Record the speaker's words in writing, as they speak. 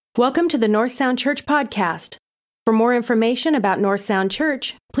Welcome to the North Sound Church podcast. For more information about North Sound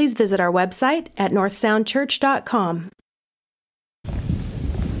Church, please visit our website at northsoundchurch.com.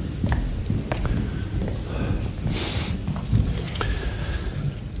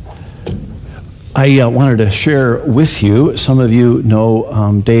 I wanted to share with you, some of you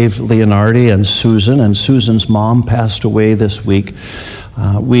know Dave Leonardi and Susan's mom passed away this week.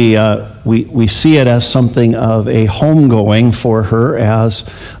 We see it as something of a homegoing for her, as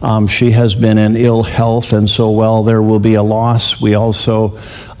she has been in ill health, and so while there will be a loss, we also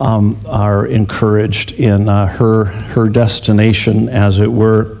are encouraged in her destination, as it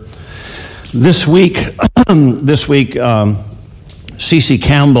were. This week, Cece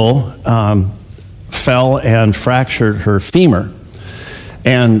Campbell fell and fractured her femur.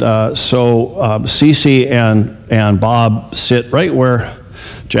 And so Cece and Bob sit right where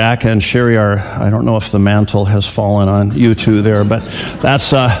Jack and Sherry are. I don't know if the mantle has fallen on you two there, but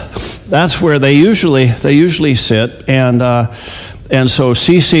that's where they usually sit. And so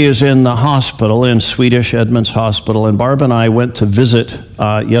Cece is in the hospital, in Swedish Edmonds Hospital, and Barb and I went to visit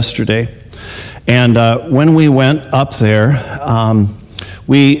yesterday. And when we went up there,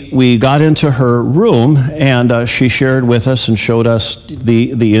 we got into her room, and she shared with us and showed us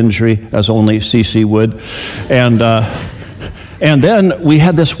the injury, as only Cece would. And then we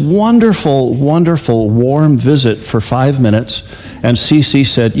had this wonderful, wonderful, warm visit for 5 minutes, and Cece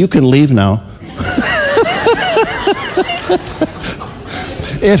said, "You can leave now."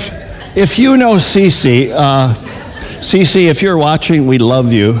 If you know Cece, Cece, if you're watching, we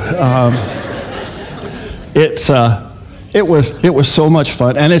love you. It was so much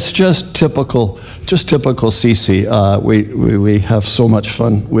fun, and it's just typical Cece. We have so much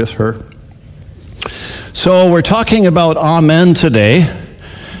fun with her. So we're talking about Amen today,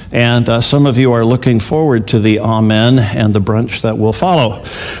 and some of you are looking forward to the Amen and the brunch that will follow.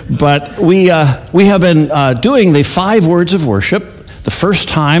 But we have been doing the 5 words of worship. The first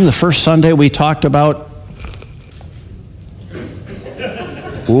Sunday, we talked about.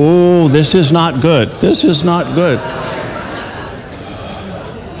 Oh, this is not good. This is not good.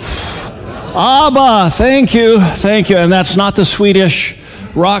 Abba, thank you, and that's not the Swedish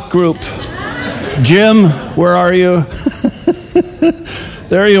rock group. Jim, where are you?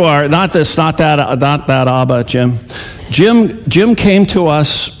 There you are. Not that Abba, Jim. Jim came to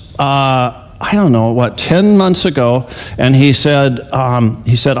us, 10 months ago, and he said,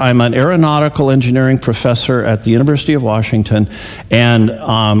 I'm an aeronautical engineering professor at the University of Washington, and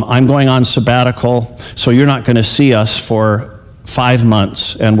I'm going on sabbatical, so you're not going to see us for 5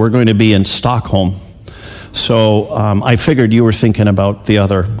 months, and we're going to be in Stockholm. So I figured you were thinking about the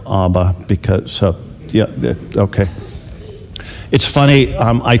other Abba, because, okay. It's funny,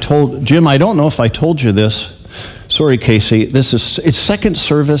 I told Jim, I don't know if I told you this. Sorry, Casey, it's second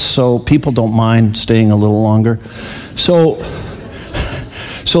service, so people don't mind staying a little longer. So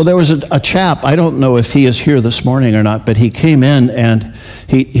there was a chap, I don't know if he is here this morning or not, but he came in and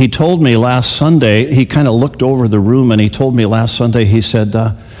he told me last Sunday, he kind of looked over the room and he told me last Sunday, he said,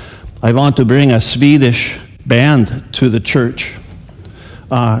 I want to bring a Swedish band to the church.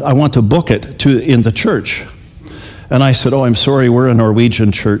 I want to book it in the church. And I said, I'm sorry, we're a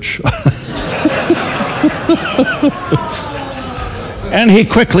Norwegian church. And he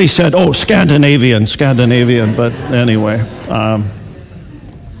quickly said, Scandinavian. But anyway,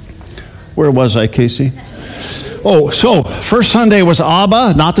 where was I, Casey? So first Sunday was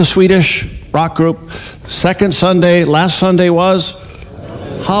ABBA, not the Swedish rock group. Second Sunday, last Sunday was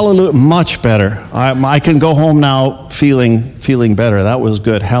Hallelujah, much better. I can go home now feeling better. That was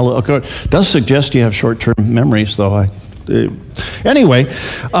good. Hallelujah. Does suggest you have short-term memories, though. Anyway,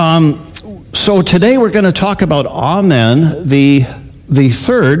 so today we're going to talk about Amen, the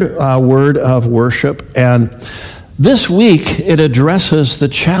third word of worship, and this week it addresses the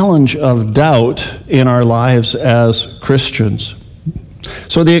challenge of doubt in our lives as Christians.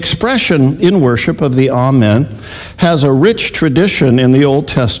 So the expression in worship of the Amen has a rich tradition in the Old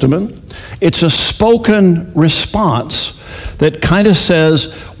Testament. It's a spoken response that kind of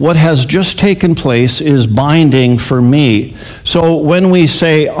says what has just taken place is binding for me. So when we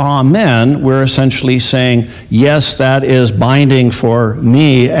say Amen, we're essentially saying, yes, that is binding for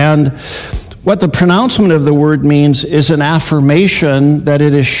me. And what the pronouncement of the word means is an affirmation that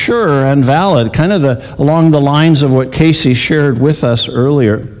it is sure and valid, kind of along the lines of what Casey shared with us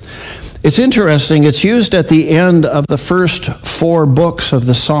earlier. It's interesting, it's used at the end of the first 4 books of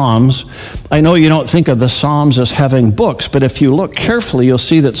the Psalms. I know you don't think of the Psalms as having books, but if you look carefully, you'll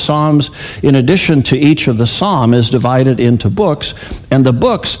see that Psalms, in addition to each of the Psalm, is divided into books, and the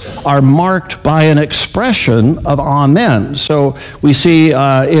books are marked by an expression of amen. So we see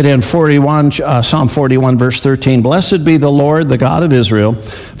it in Psalm 41, verse 13, "Blessed be the Lord, the God of Israel,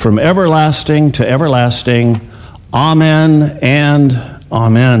 from everlasting to everlasting. Amen and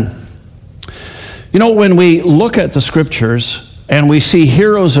amen." You know, when we look at the scriptures and we see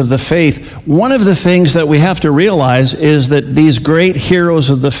heroes of the faith, one of the things that we have to realize is that these great heroes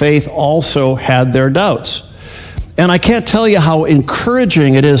of the faith also had their doubts. And I can't tell you how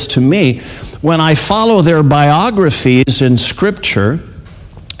encouraging it is to me when I follow their biographies in Scripture,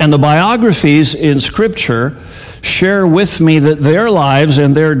 and the biographies in Scripture share with me that their lives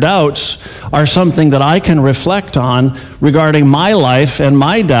and their doubts are something that I can reflect on regarding my life and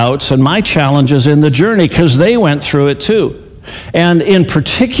my doubts and my challenges in the journey, because they went through it too. And in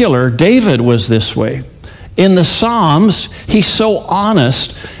particular, David was this way. In the Psalms, he's so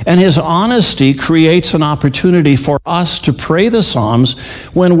honest, and his honesty creates an opportunity for us to pray the Psalms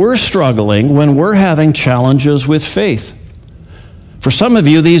when we're struggling, when we're having challenges with faith. For some of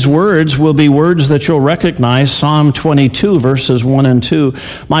you, these words will be words that you'll recognize. Psalm 22, verses 1 and 2.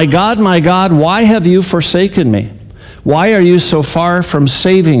 My God, why have you forsaken me? Why are you so far from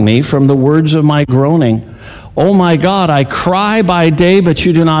saving me from the words of my groaning? Oh my God, I cry by day, but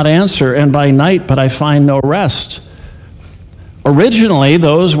you do not answer, and by night, but I find no rest. Originally,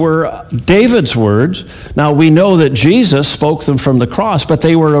 those were David's words. Now, we know that Jesus spoke them from the cross, but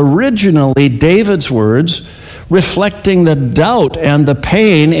they were originally David's words, reflecting the doubt and the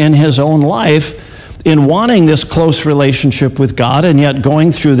pain in his own life in wanting this close relationship with God and yet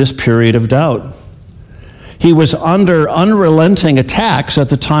going through this period of doubt. He was under unrelenting attacks at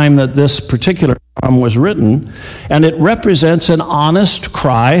the time that this particular psalm was written, and it represents an honest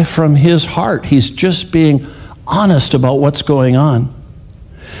cry from his heart. He's just being honest about what's going on.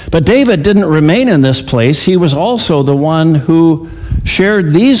 But David didn't remain in this place. He was also the one who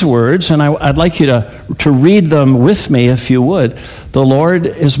shared these words, and I'd like you to read them with me if you would. The Lord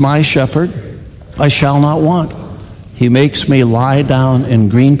is my shepherd, I shall not want. He makes me lie down in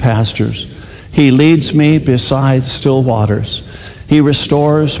green pastures. He leads me beside still waters. He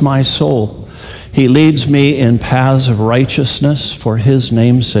restores my soul. He leads me in paths of righteousness for his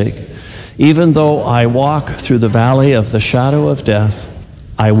name's sake. Even though I walk through the valley of the shadow of death,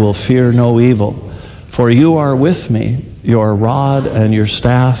 I will fear no evil, for you are with me. Your rod and your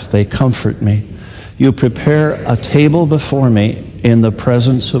staff, they comfort me. You prepare a table before me in the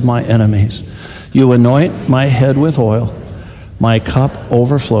presence of my enemies. You anoint my head with oil. My cup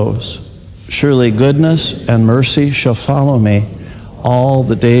overflows. Surely goodness and mercy shall follow me all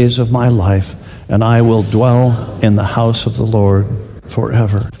the days of my life, and I will dwell in the house of the Lord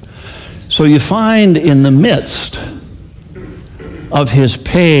forever. So you find in the midst of his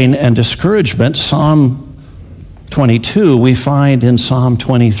pain and discouragement, Psalm 22, we find in Psalm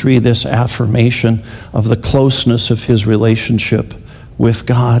 23 this affirmation of the closeness of his relationship with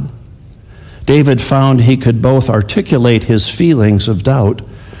God. David found he could both articulate his feelings of doubt,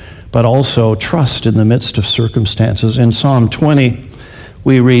 but also trust in the midst of circumstances. In Psalm 20,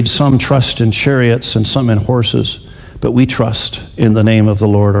 we read, some trust in chariots and some in horses, but we trust in the name of the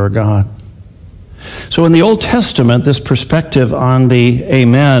Lord our God. So in the Old Testament, this perspective on the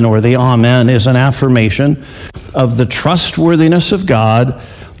amen or the amen is an affirmation of the trustworthiness of God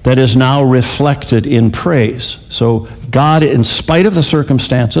that is now reflected in praise. So God, in spite of the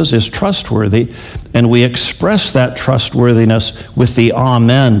circumstances, is trustworthy, and we express that trustworthiness with the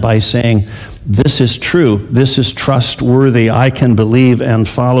amen by saying, this is true, this is trustworthy, I can believe and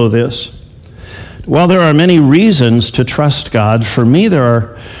follow this. While there are many reasons to trust God, for me there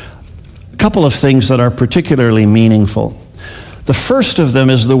are a couple of things that are particularly meaningful. The first of them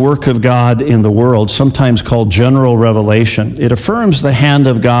is the work of God in the world, sometimes called general revelation. It affirms the hand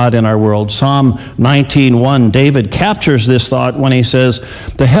of God in our world. Psalm 19:1, David captures this thought when he says,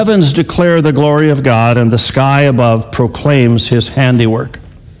 the heavens declare the glory of God, and the sky above proclaims his handiwork.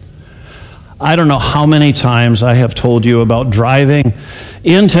 I don't know how many times I have told you about driving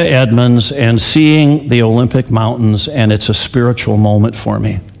into Edmonds and seeing the Olympic Mountains, and it's a spiritual moment for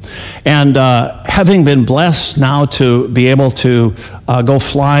me. And having been blessed now to be able to go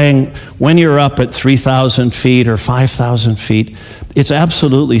flying when you're up at 3,000 feet or 5,000 feet, it's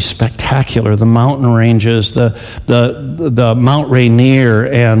absolutely spectacular. The mountain ranges, the Mount Rainier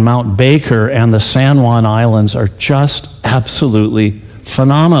and Mount Baker and the San Juan Islands are just absolutely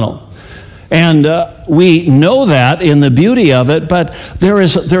phenomenal. And we know that in the beauty of it, but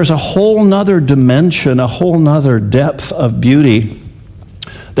there's a whole nother dimension, a whole nother depth of beauty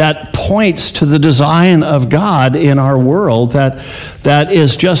that points to the design of God in our world that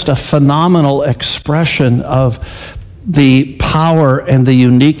is just a phenomenal expression of the power and the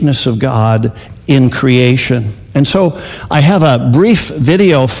uniqueness of God in creation. And so I have a brief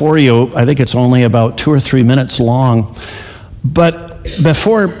video for you. I think it's only about 2 or 3 minutes long. But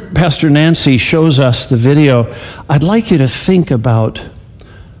before Pastor Nancy shows us the video, I'd like you to think about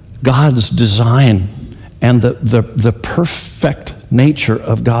God's design and the perfect nature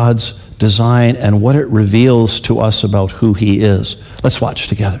of God's design and what it reveals to us about who He is. Let's watch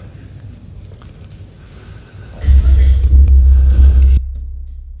together.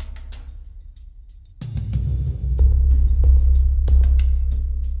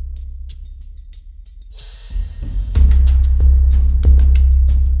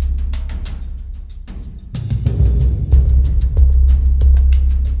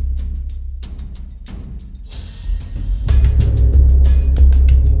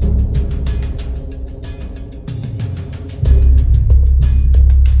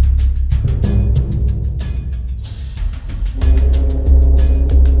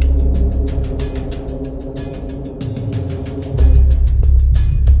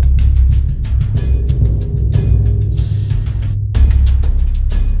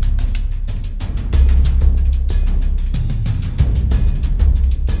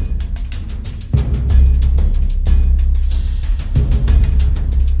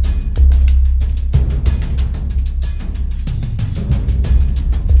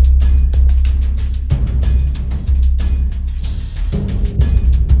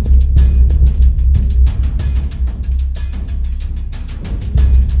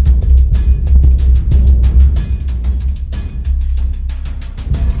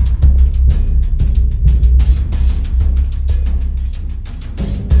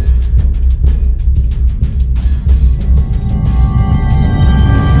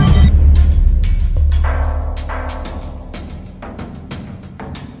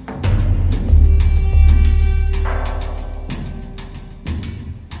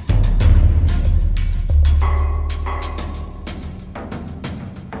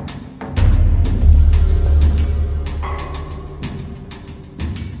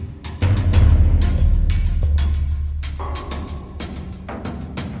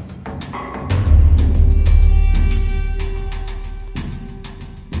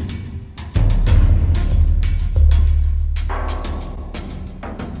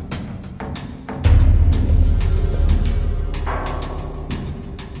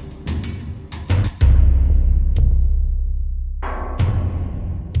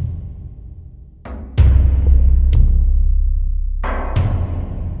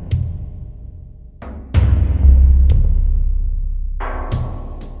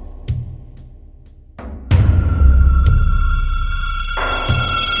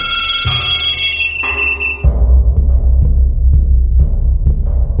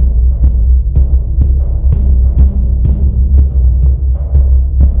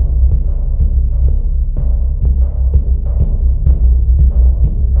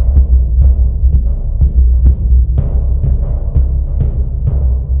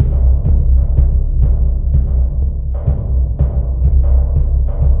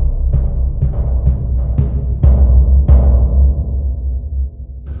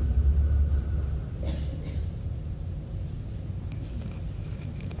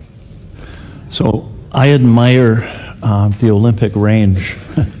 So I admire the Olympic range,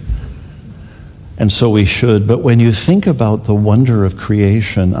 and so we should. But when you think about the wonder of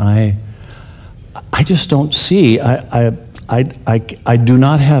creation, I just don't see. I do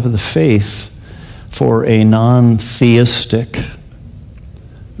not have the faith for a non-theistic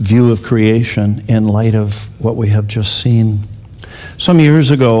view of creation in light of what we have just seen. Some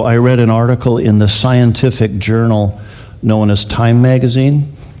years ago, I read an article in the scientific journal known as Time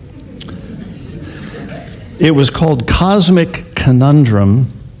magazine. It was called Cosmic Conundrum,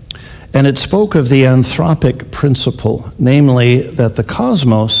 and it spoke of the anthropic principle, namely that the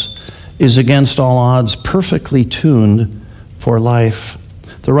cosmos is against all odds perfectly tuned for life.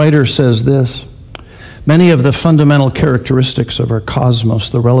 The writer says this: many of the fundamental characteristics of our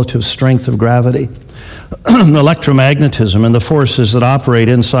cosmos, the relative strength of gravity, electromagnetism, and the forces that operate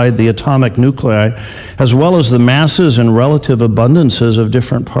inside the atomic nuclei, as well as the masses and relative abundances of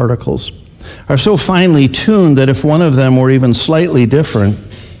different particles, are so finely tuned that if one of them were even slightly different,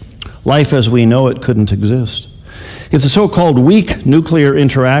 life as we know it couldn't exist. If the so-called weak nuclear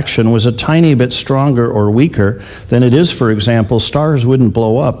interaction was a tiny bit stronger or weaker than it is, for example, stars wouldn't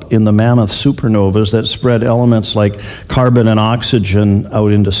blow up in the mammoth supernovas that spread elements like carbon and oxygen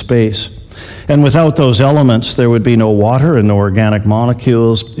out into space. And without those elements, there would be no water and no organic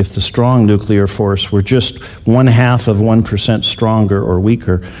molecules. If the strong nuclear force were just 0.5% stronger or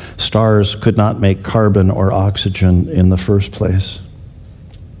weaker, stars could not make carbon or oxygen in the first place.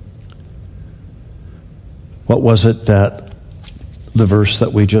 What was it that the verse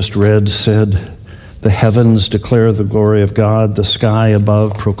that we just read said? The heavens declare the glory of God. The sky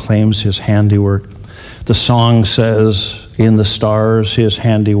above proclaims his handiwork. The song says, in the stars his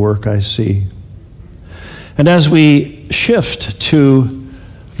handiwork I see. And as we shift to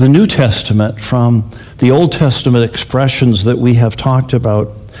the New Testament from the Old Testament expressions that we have talked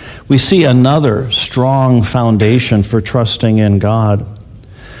about, we see another strong foundation for trusting in God.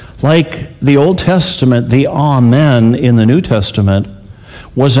 Like the Old Testament, the Amen in the New Testament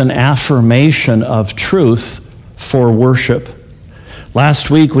was an affirmation of truth for worship.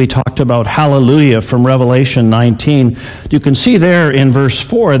 Last week we talked about hallelujah from Revelation 19. You can see there in verse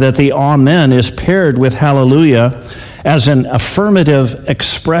 4 that the Amen is paired with hallelujah as an affirmative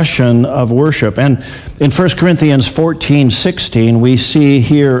expression of worship. And in 1 Corinthians 14:16, we see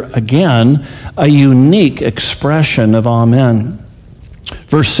here again a unique expression of Amen.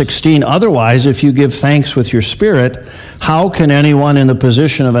 Verse 16, otherwise, if you give thanks with your spirit, how can anyone in the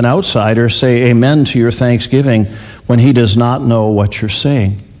position of an outsider say amen to your thanksgiving when he does not know what you're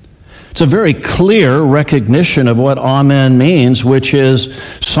saying? It's a very clear recognition of what amen means, which is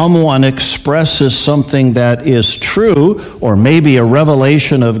someone expresses something that is true, or maybe a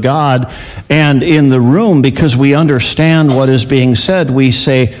revelation of God, and in the room, because we understand what is being said, we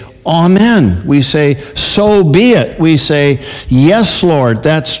say, Amen. We say, so be it. We say, yes, Lord,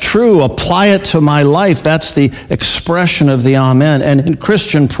 that's true. Apply it to my life. That's the expression of the Amen. And in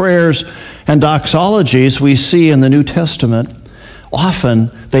Christian prayers and doxologies we see in the New Testament, often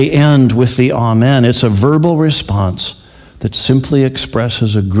they end with the Amen. It's a verbal response that simply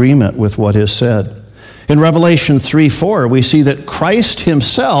expresses agreement with what is said. In Revelation 3:4, we see that Christ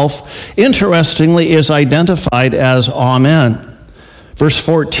himself, interestingly, is identified as Amen. Verse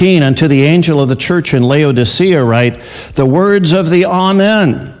 14, and to the angel of the church in Laodicea write, the words of the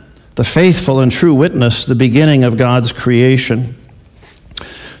Amen, the faithful and true witness, the beginning of God's creation.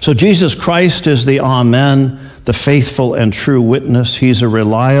 So Jesus Christ is the Amen, the faithful and true witness. He's a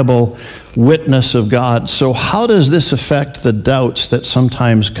reliable witness of God. So how does this affect the doubts that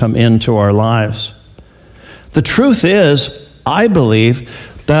sometimes come into our lives? The truth is, I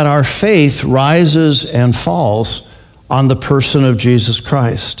believe that our faith rises and falls on the person of Jesus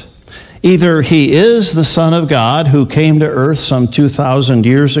Christ. Either he is the Son of God who came to earth some 2,000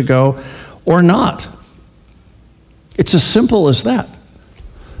 years ago, or not. It's as simple as that.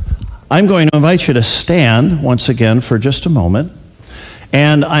 I'm going to invite you to stand once again for just a moment,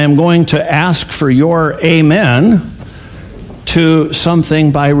 and I am going to ask for your amen to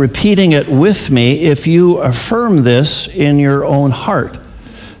something by repeating it with me if you affirm this in your own heart.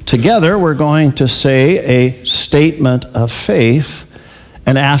 Together, we're going to say a statement of faith,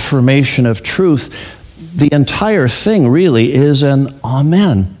 an affirmation of truth. The entire thing really is an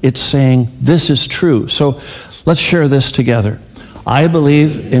amen. It's saying, this is true. So let's share this together. I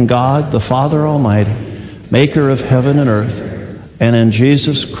believe in God, the Father Almighty, maker of heaven and earth, and in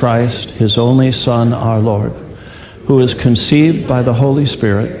Jesus Christ, his only Son, our Lord, who is conceived by the Holy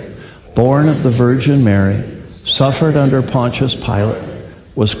Spirit, born of the Virgin Mary, suffered under Pontius Pilate,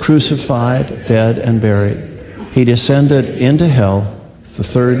 was crucified, dead, and buried. He descended into hell. The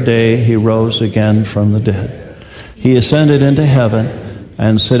third day he rose again from the dead. He ascended into heaven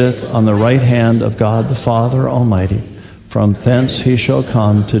and sitteth on the right hand of God the Father Almighty. From thence he shall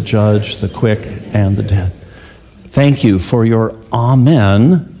come to judge the quick and the dead. Thank you for your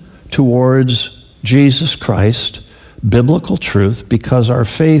amen towards Jesus Christ, biblical truth, because our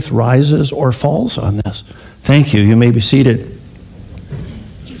faith rises or falls on this. Thank you. You may be seated.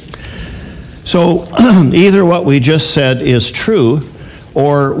 So either what we just said is true,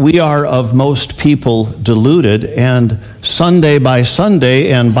 or we are of most people deluded, and Sunday by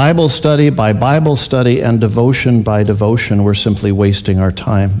Sunday and Bible study by Bible study and devotion by devotion, we're simply wasting our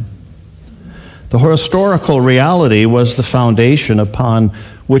time. The historical reality was the foundation upon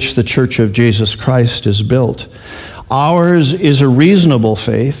which the Church of Jesus Christ is built. Ours is a reasonable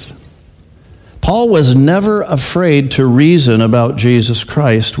faith. Paul was never afraid to reason about Jesus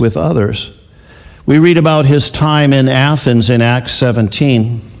Christ with others. We read about his time in Athens in Acts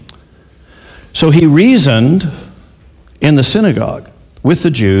 17. So he reasoned in the synagogue with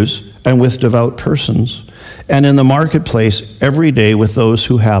the Jews and with devout persons, and in the marketplace every day with those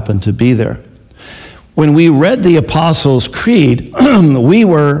who happen to be there. When we read the Apostles' Creed, we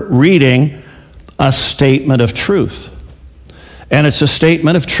were reading a statement of truth. And it's a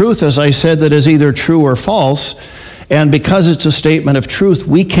statement of truth, as I said, that is either true or false. And because it's a statement of truth,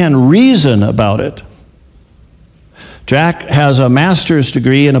 we can reason about it. Jack has a master's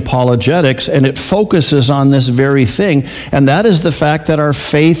degree in apologetics, and it focuses on this very thing, and that is the fact that our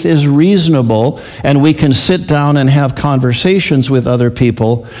faith is reasonable, and we can sit down and have conversations with other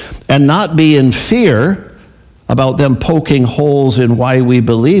people and not be in fear about them poking holes in why we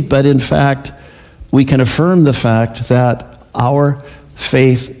believe, but in fact, we can affirm the fact that our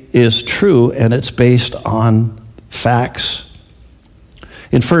faith is true, and it's based on facts.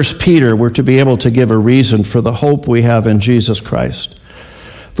 In 1 Peter, we're to be able to give a reason for the hope we have in Jesus Christ.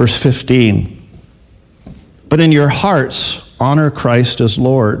 Verse 15, but in your hearts, honor Christ as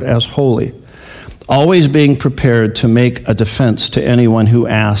Lord, as holy, always being prepared to make a defense to anyone who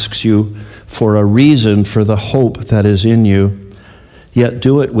asks you for a reason for the hope that is in you, yet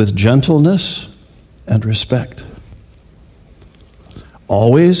do it with gentleness and respect.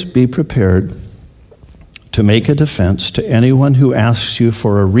 Always be prepared to make a defense to anyone who asks you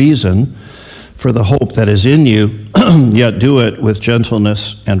for a reason for the hope that is in you, yet do it with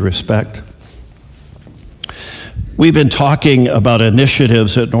gentleness and respect. We've been talking about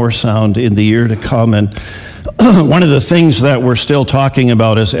initiatives at North Sound in the year to come, and one of the things that we're still talking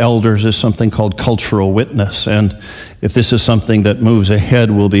about as elders is something called cultural witness, and if this is something that moves ahead,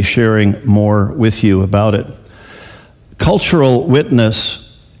 we'll be sharing more with you about it. Cultural witness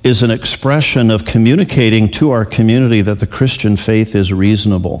is an expression of communicating to our community that the Christian faith is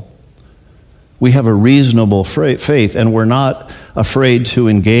reasonable. We have a reasonable faith, and we're not afraid to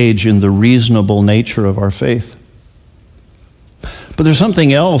engage in the reasonable nature of our faith. But there's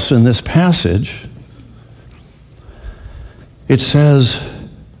something else in this passage. It says,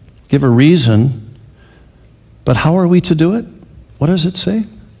 give a reason, but how are we to do it? What does it say?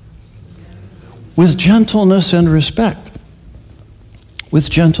 With gentleness and respect. With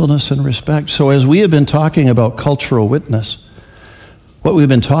gentleness and respect. So as we have been talking about cultural witness, what we've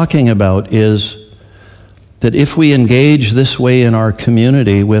been talking about is that if we engage this way in our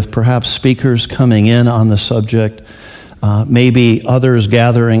community with perhaps speakers coming in on the subject, maybe others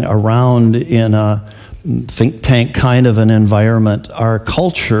gathering around in a think tank kind of an environment, our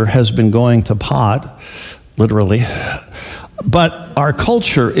culture has been going to pot, literally, but our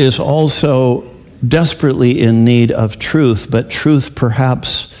culture is also desperately in need of truth, but truth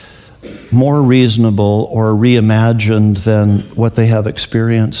perhaps more reasonable or reimagined than what they have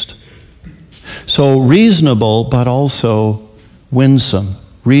experienced. So reasonable, but also winsome.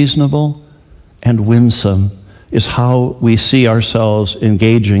 Reasonable and winsome is how we see ourselves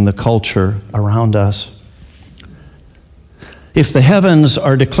engaging the culture around us. If the heavens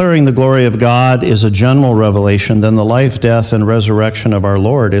are declaring the glory of God is a general revelation, then the life, death, and resurrection of our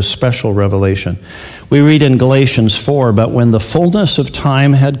Lord is special revelation. We read in Galatians 4, but when the fullness of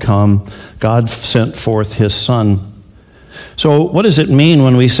time had come, God sent forth his Son. So what does it mean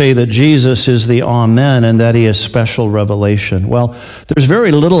when we say that Jesus is the Amen and that he is special revelation? Well, there's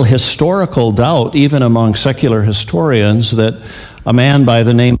very little historical doubt, even among secular historians, that a man by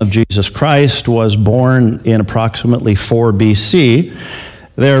the name of Jesus Christ was born in approximately 4 BC.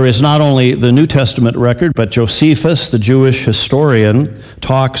 There is not only the New Testament record, but Josephus, the Jewish historian,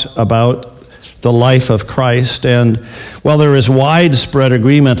 talks about the life of Christ. And while there is widespread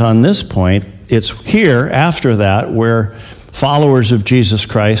agreement on this point, it's here, after that, where followers of Jesus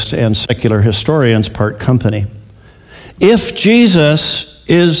Christ and secular historians part company. If Jesus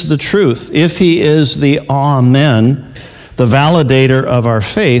is the truth, if he is the Amen, the validator of our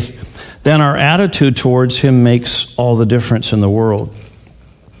faith, then our attitude towards him makes all the difference in the world.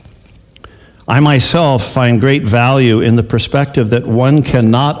 I myself find great value in the perspective that one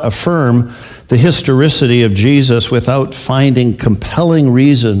cannot affirm the historicity of Jesus without finding compelling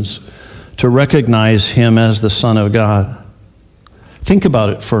reasons to recognize him as the Son of God. Think about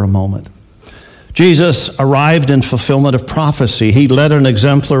it for a moment. Jesus arrived in fulfillment of prophecy. He led an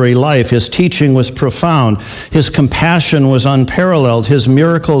exemplary life. His teaching was profound. His compassion was unparalleled. His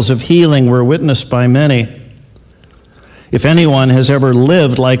miracles of healing were witnessed by many. If anyone has ever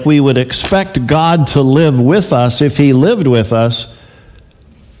lived like we would expect God to live with us, if he lived with us,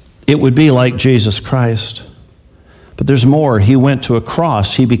 it would be like Jesus Christ. But there's more. He went to a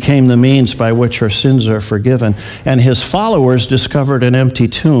cross. He became the means by which our sins are forgiven. And his followers discovered an empty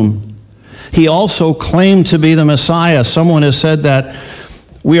tomb. He also claimed to be the Messiah. Someone has said that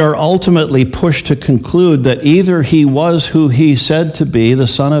we are ultimately pushed to conclude that either he was who he said to be, the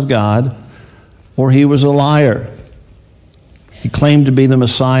Son of God, or he was a liar. He claimed to be the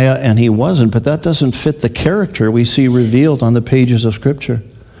Messiah, and he wasn't, but that doesn't fit the character we see revealed on the pages of Scripture.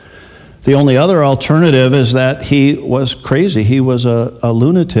 The only other alternative is that he was crazy. He was a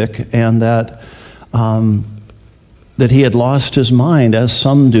lunatic, and that he had lost his mind, as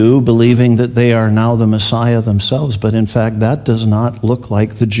some do, believing that they are now the Messiah themselves. But in fact, that does not look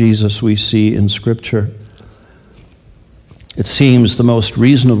like the Jesus we see in Scripture. It seems the most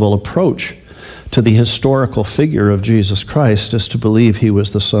reasonable approach to the historical figure of Jesus Christ is to believe he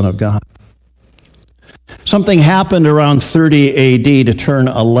was the Son of God. Something happened around 30 AD to turn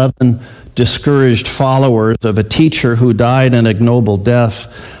 11 discouraged followers of a teacher who died an ignoble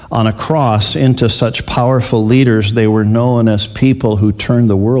death on a cross into such powerful leaders. They were known as people who turned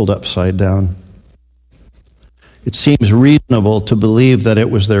the world upside down. It seems reasonable to believe that it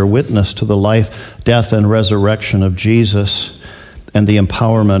was their witness to the life, death, and resurrection of Jesus and the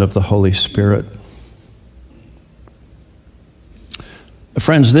empowerment of the Holy Spirit.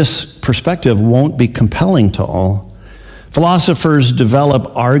 Friends, this perspective won't be compelling to all. Philosophers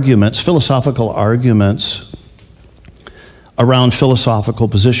develop philosophical arguments around philosophical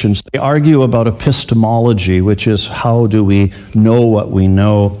positions. They argue about epistemology, which is how do we know what we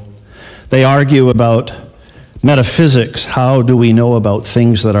know. They argue about metaphysics, how do we know about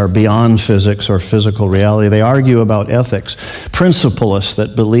things that are beyond physics or physical reality. They argue about ethics, principalists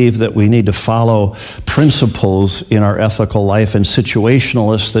that believe that we need to follow principles in our ethical life, and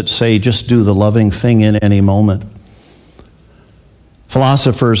situationalists that say just do the loving thing in any moment.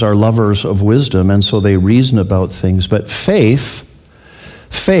 Philosophers are lovers of wisdom, and so they reason about things. But faith,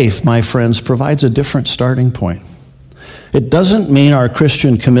 my friends, provides a different starting point. It doesn't mean our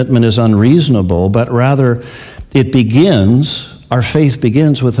Christian commitment is unreasonable, but rather our faith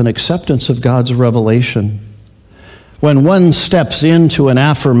begins with an acceptance of God's revelation. When one steps into an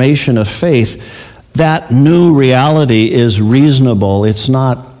affirmation of faith, that new reality is reasonable. It's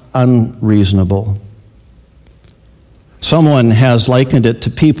not unreasonable. Someone has likened it to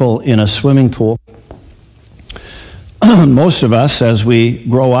people in a swimming pool. Most of us, as we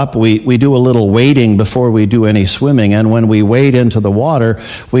grow up, we do a little wading before we do any swimming. And when we wade into the water,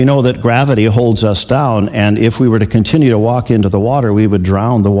 we know that gravity holds us down. And if we were to continue to walk into the water, we would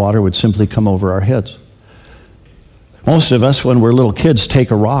drown. The water would simply come over our heads. Most of us, when we're little kids,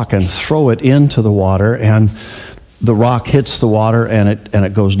 take a rock and throw it into the water, and the rock hits the water and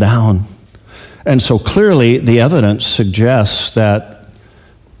it goes down. And so clearly the evidence suggests that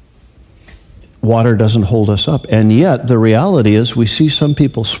water doesn't hold us up. And yet the reality is we see some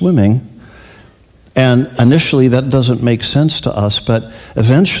people swimming, and initially that doesn't make sense to us, but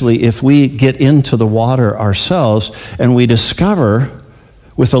eventually if we get into the water ourselves and we discover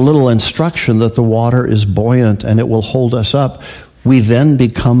with a little instruction that the water is buoyant and it will hold us up, we then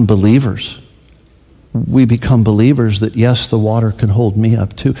become believers. We become believers that yes, the water can hold me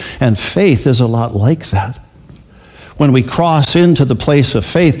up too. And faith is a lot like that. When we cross into the place of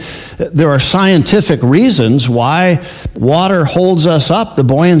faith, there are scientific reasons why water holds us up, the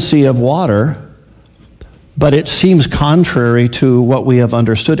buoyancy of water, but it seems contrary to what we have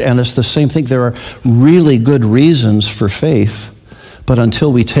understood, and it's the same thing. There are really good reasons for faith, but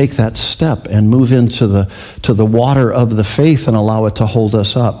until we take that step and move into the water of the faith and allow it to hold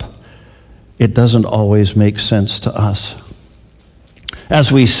us up, it doesn't always make sense to us. As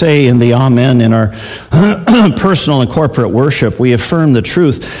we say in the Amen in our personal and corporate worship, we affirm the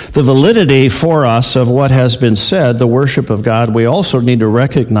truth, the validity for us of what has been said, the worship of God. We also need to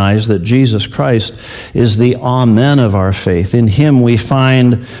recognize that Jesus Christ is the Amen of our faith. In him we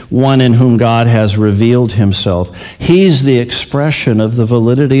find one in whom God has revealed himself. He's the expression of the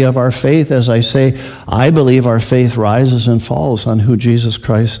validity of our faith. As I say, I believe our faith rises and falls on who Jesus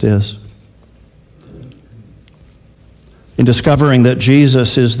Christ is. In discovering that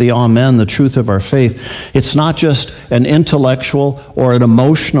Jesus is the Amen, the truth of our faith, it's not just an intellectual or an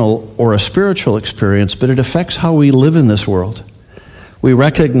emotional or a spiritual experience, but it affects how we live in this world. We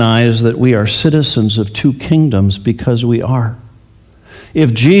recognize that we are citizens of two kingdoms because we are.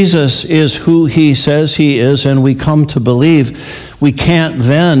 If Jesus is who he says he is and we come to believe, we can't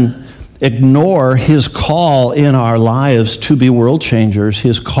then ignore his call in our lives to be world changers,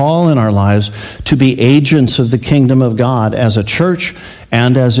 his call in our lives to be agents of the kingdom of God as a church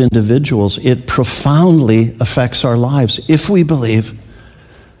and as individuals. It profoundly affects our lives if we believe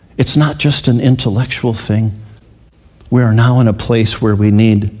it's not just an intellectual thing. We are now in a place where we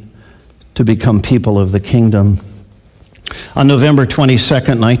need to become people of the kingdom. On November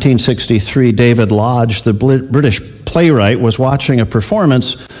 22nd, 1963, David Lodge, the British playwright, was watching a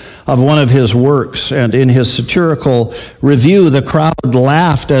performance of one of his works, and in his satirical review, the crowd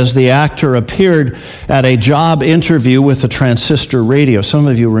laughed as the actor appeared at a job interview with a transistor radio. Some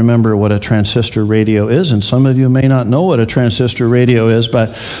of you remember what a transistor radio is, and some of you may not know what a transistor radio is,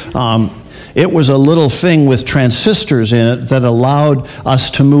 but it was a little thing with transistors in it that allowed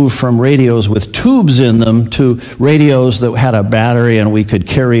us to move from radios with tubes in them to radios that had a battery and we could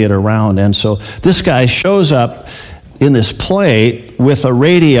carry it around. And so this guy shows up in this play with a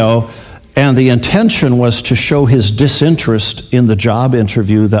radio, and the intention was to show his disinterest in the job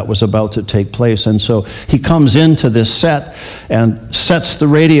interview that was about to take place. And so he comes into this set and sets the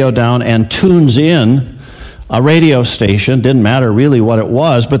radio down and tunes in a radio station. Didn't matter really what it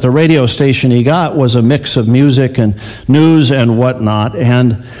was, but the radio station he got was a mix of music and news and whatnot.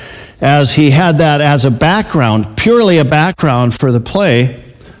 And as he had that as a background, purely a background for the play,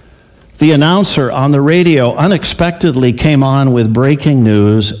 the announcer on the radio unexpectedly came on with breaking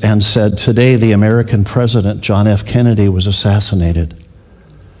news and said, "Today the American president, John F. Kennedy, was assassinated."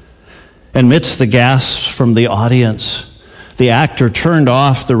 Amidst the gasps from the audience, the actor turned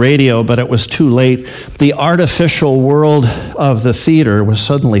off the radio, but it was too late. The artificial world of the theater was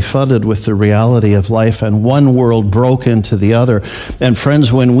suddenly flooded with the reality of life, and one world broke into the other. And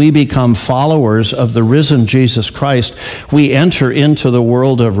friends, when we become followers of the risen Jesus Christ, we enter into the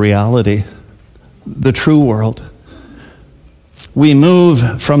world of reality, the true world. We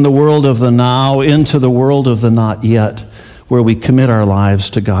move from the world of the now into the world of the not yet, where we commit our lives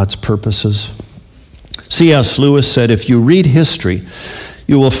to God's purposes. C.S. Lewis said, "If you read history,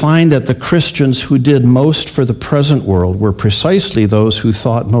 you will find that the Christians who did most for the present world were precisely those who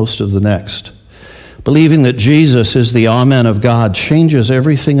thought most of the next. Believing that Jesus is the Amen of God changes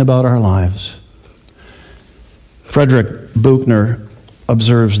everything about our lives." Frederick Buechner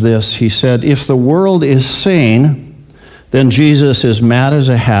observes this. He said, "If the world is sane, then Jesus is mad as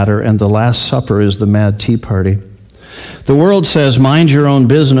a hatter, and the Last Supper is the mad tea party. The world says, mind your own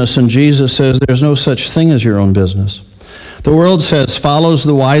business, and Jesus says, there's no such thing as your own business. The world says, follows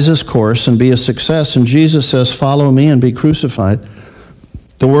the wisest course and be a success, and Jesus says, follow me and be crucified.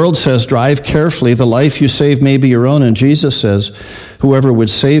 The world says, drive carefully, the life you save may be your own, and Jesus says, whoever would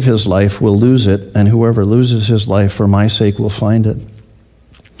save his life will lose it, and whoever loses his life for my sake will find it.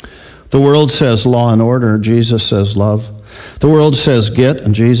 The world says law and order, Jesus says love. The world says get,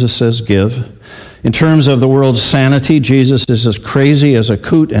 and Jesus says give. In terms of the world's sanity, Jesus is as crazy as a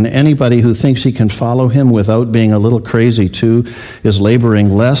coot, and anybody who thinks he can follow him without being a little crazy too is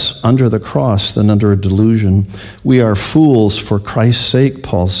laboring less under the cross than under a delusion. We are fools for Christ's sake,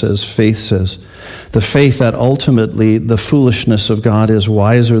 Paul says, faith says. The faith that ultimately the foolishness of God is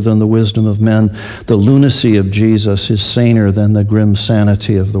wiser than the wisdom of men. The lunacy of Jesus is saner than the grim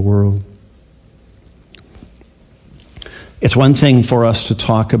sanity of the world. It's one thing for us to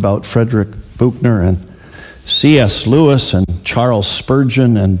talk about Frederick Buechner and C.S. Lewis and Charles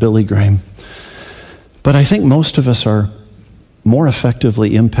Spurgeon and Billy Graham. But I think most of us are more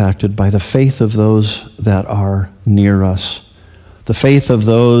effectively impacted by the faith of those that are near us, the faith of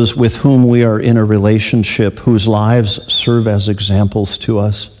those with whom we are in a relationship, whose lives serve as examples to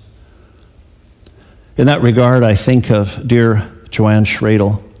us. In that regard, I think of dear Joanne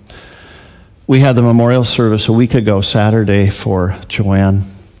Schradel. We had the memorial service a week ago, Saturday, for Joanne.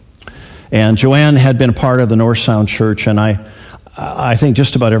 And Joanne had been part of the North Sound Church, and I think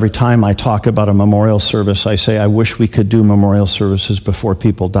just about every time I talk about a memorial service, I say I wish we could do memorial services before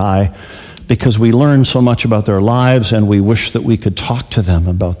people die, because we learn so much about their lives, and we wish that we could talk to them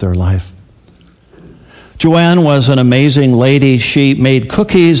about their life. Joanne was an amazing lady. She made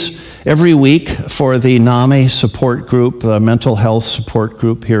cookies every week for the NAMI support group, the mental health support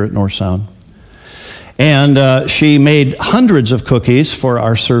group here at North Sound. And she made hundreds of cookies for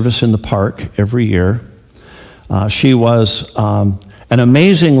our service in the park every year. She was an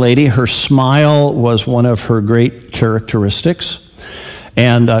amazing lady. Her smile was one of her great characteristics.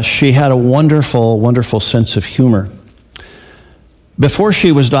 And she had a wonderful, wonderful sense of humor. Before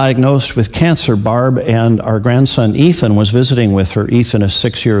she was diagnosed with cancer, Barb and our grandson Ethan was visiting with her. Ethan is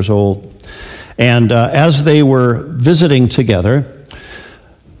 6 years old. And as they were visiting together,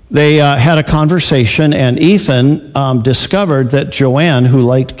 they had a conversation, and Ethan discovered that Joanne, who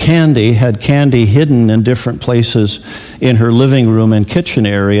liked candy, had candy hidden in different places in her living room and kitchen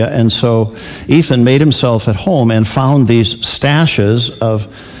area. And so Ethan made himself at home and found these stashes of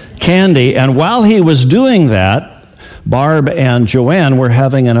candy. And while he was doing that, Barb and Joanne were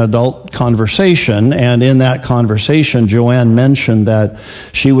having an adult conversation. And in that conversation, Joanne mentioned that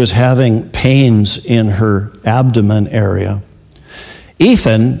she was having pains in her abdomen area.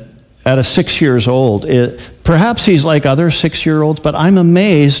 Ethan at a 6 years old. Perhaps he's like other 6-year-olds, but I'm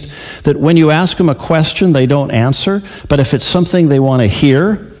amazed that when you ask him a question, they don't answer. But if it's something they want to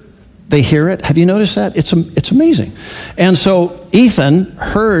hear, they hear it. Have you noticed that? It's amazing. And so Ethan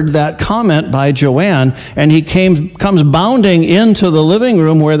heard that comment by Joanne, and he comes bounding into the living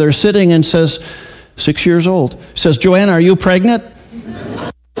room where they're sitting and says, 6 years old, says, "Joanne, are you pregnant?"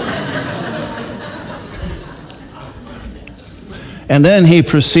 And then he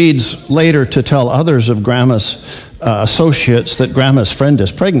proceeds later to tell others of Grandma's associates that Grandma's friend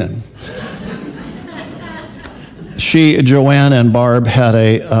is pregnant. Joanne and Barb had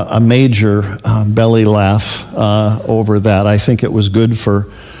a major belly laugh over that. I think it was good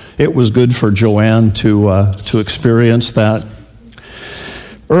for Joanne to experience that.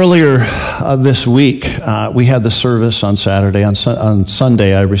 Earlier this week, we had the service on Saturday. On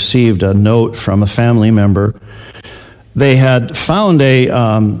Sunday, I received a note from a family member. They had found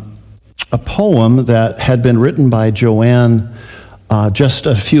a poem that had been written by Joanne just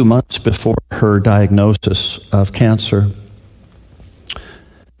a few months before her diagnosis of cancer.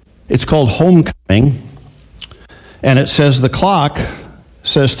 It's called Homecoming, and it says, "The clock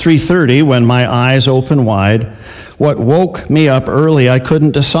says 3:30 when my eyes open wide. What woke me up early I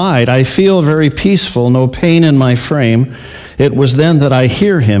couldn't decide. I feel very peaceful, no pain in my frame. It was then that I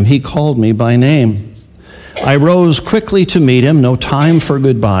hear him. He called me by name. I rose quickly to meet him, no time for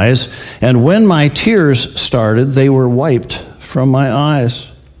goodbyes, and when my tears started, they were wiped from my eyes.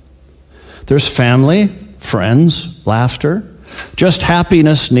 There's family, friends, laughter, just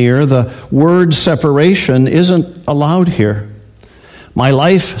happiness near. The word separation isn't allowed here. My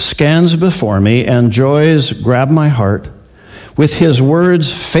life scans before me, and joys grab my heart. With his words,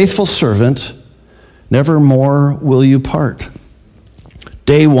 faithful servant, never more will you part.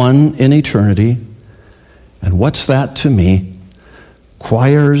 Day one in eternity. And what's that to me?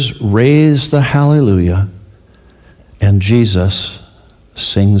 Choirs raise the hallelujah, and Jesus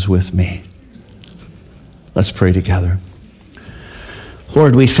sings with me." Let's pray together.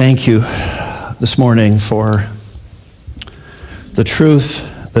 Lord, we thank you this morning for the truth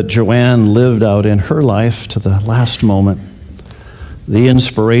that Joanne lived out in her life to the last moment, the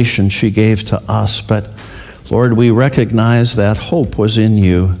inspiration she gave to us. But Lord, we recognize that hope was in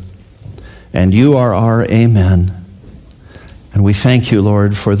you. And you are our amen. And we thank you,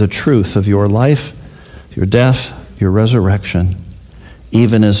 Lord, for the truth of your life, your death, your resurrection,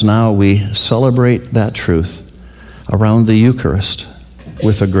 even as now we celebrate that truth around the Eucharist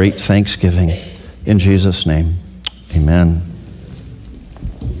with a great thanksgiving. In Jesus' name, amen.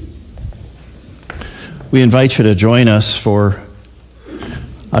 We invite you to join us for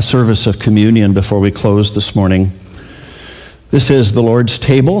a service of communion before we close this morning. This is the Lord's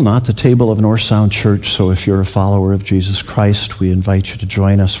table, not the table of North Sound Church. So if you're a follower of Jesus Christ, we invite you to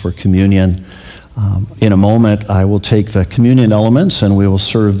join us for communion. In a moment, I will take the communion elements and we will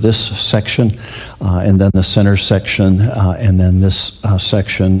serve this section and then the center section and then this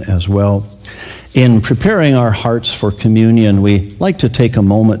section as well. In preparing our hearts for communion, we like to take a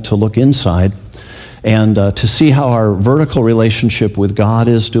moment to look inside and to see how our vertical relationship with God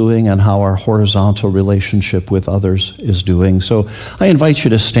is doing and how our horizontal relationship with others is doing. So I invite you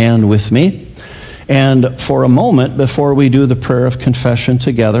to stand with me. And for a moment, before we do the prayer of confession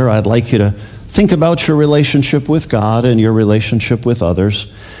together, I'd like you to think about your relationship with God and your relationship with others.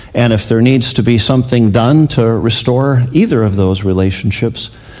 And if there needs to be something done to restore either of those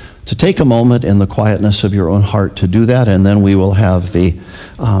relationships, to take a moment in the quietness of your own heart to do that, and then we will have the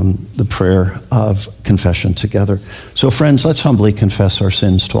prayer of confession together. So friends, let's humbly confess our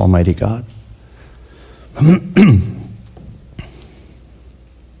sins to Almighty God.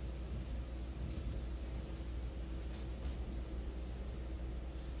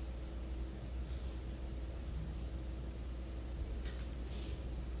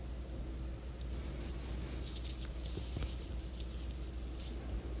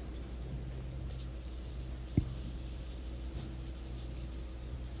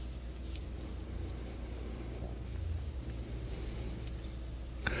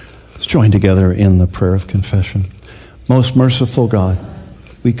 Let's join together in the prayer of confession. Most merciful God,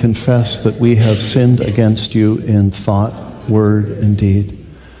 we confess that we have sinned against you in thought, word, and deed,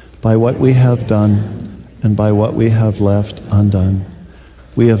 by what we have done and by what we have left undone.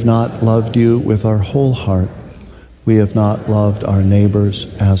 We have not loved you with our whole heart. We have not loved our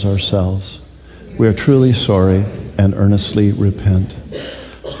neighbors as ourselves. We are truly sorry and earnestly repent.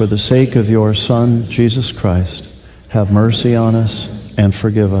 For the sake of your Son, Jesus Christ, have mercy on us and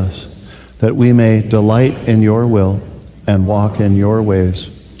forgive us, that we may delight in your will and walk in your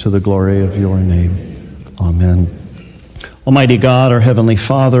ways to the glory of your name. Amen. Almighty God, our heavenly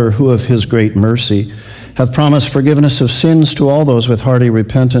Father, who of his great mercy hath promised forgiveness of sins to all those with hearty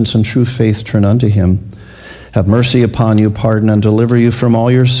repentance and true faith turn unto him, have mercy upon you, pardon and deliver you from all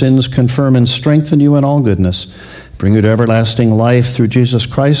your sins, confirm and strengthen you in all goodness, bring you to everlasting life through Jesus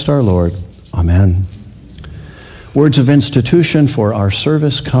Christ our Lord. Amen. Words of institution for our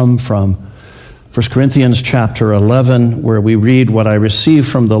service come from 1 Corinthians chapter 11, where we read, "What I received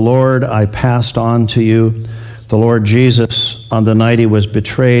from the Lord, I passed on to you. The Lord Jesus, on the night he was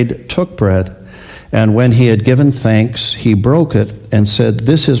betrayed, took bread, and when he had given thanks, he broke it and said,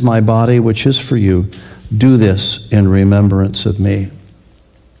 'This is my body, which is for you. Do this in remembrance of me.'"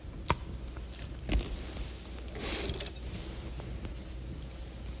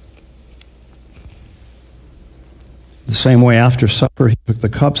 The same way after supper, he took the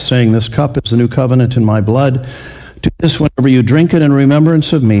cup, saying, "This cup is the new covenant in my blood. Do this whenever you drink it in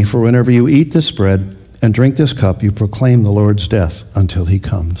remembrance of me. For whenever you eat this bread and drink this cup, you proclaim the Lord's death until he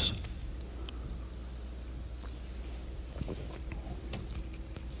comes."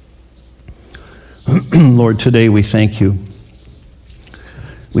 Lord, today we thank you.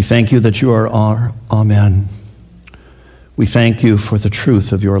 We thank you that you are our Amen. We thank you for the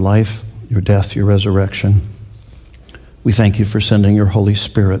truth of your life, your death, your resurrection. We thank you for sending your Holy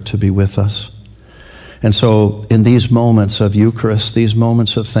Spirit to be with us. And so in these moments of Eucharist, these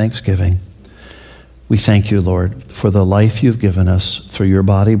moments of thanksgiving, we thank you, Lord, for the life you've given us through your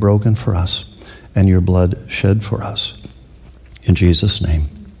body broken for us and your blood shed for us. In Jesus' name,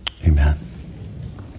 amen.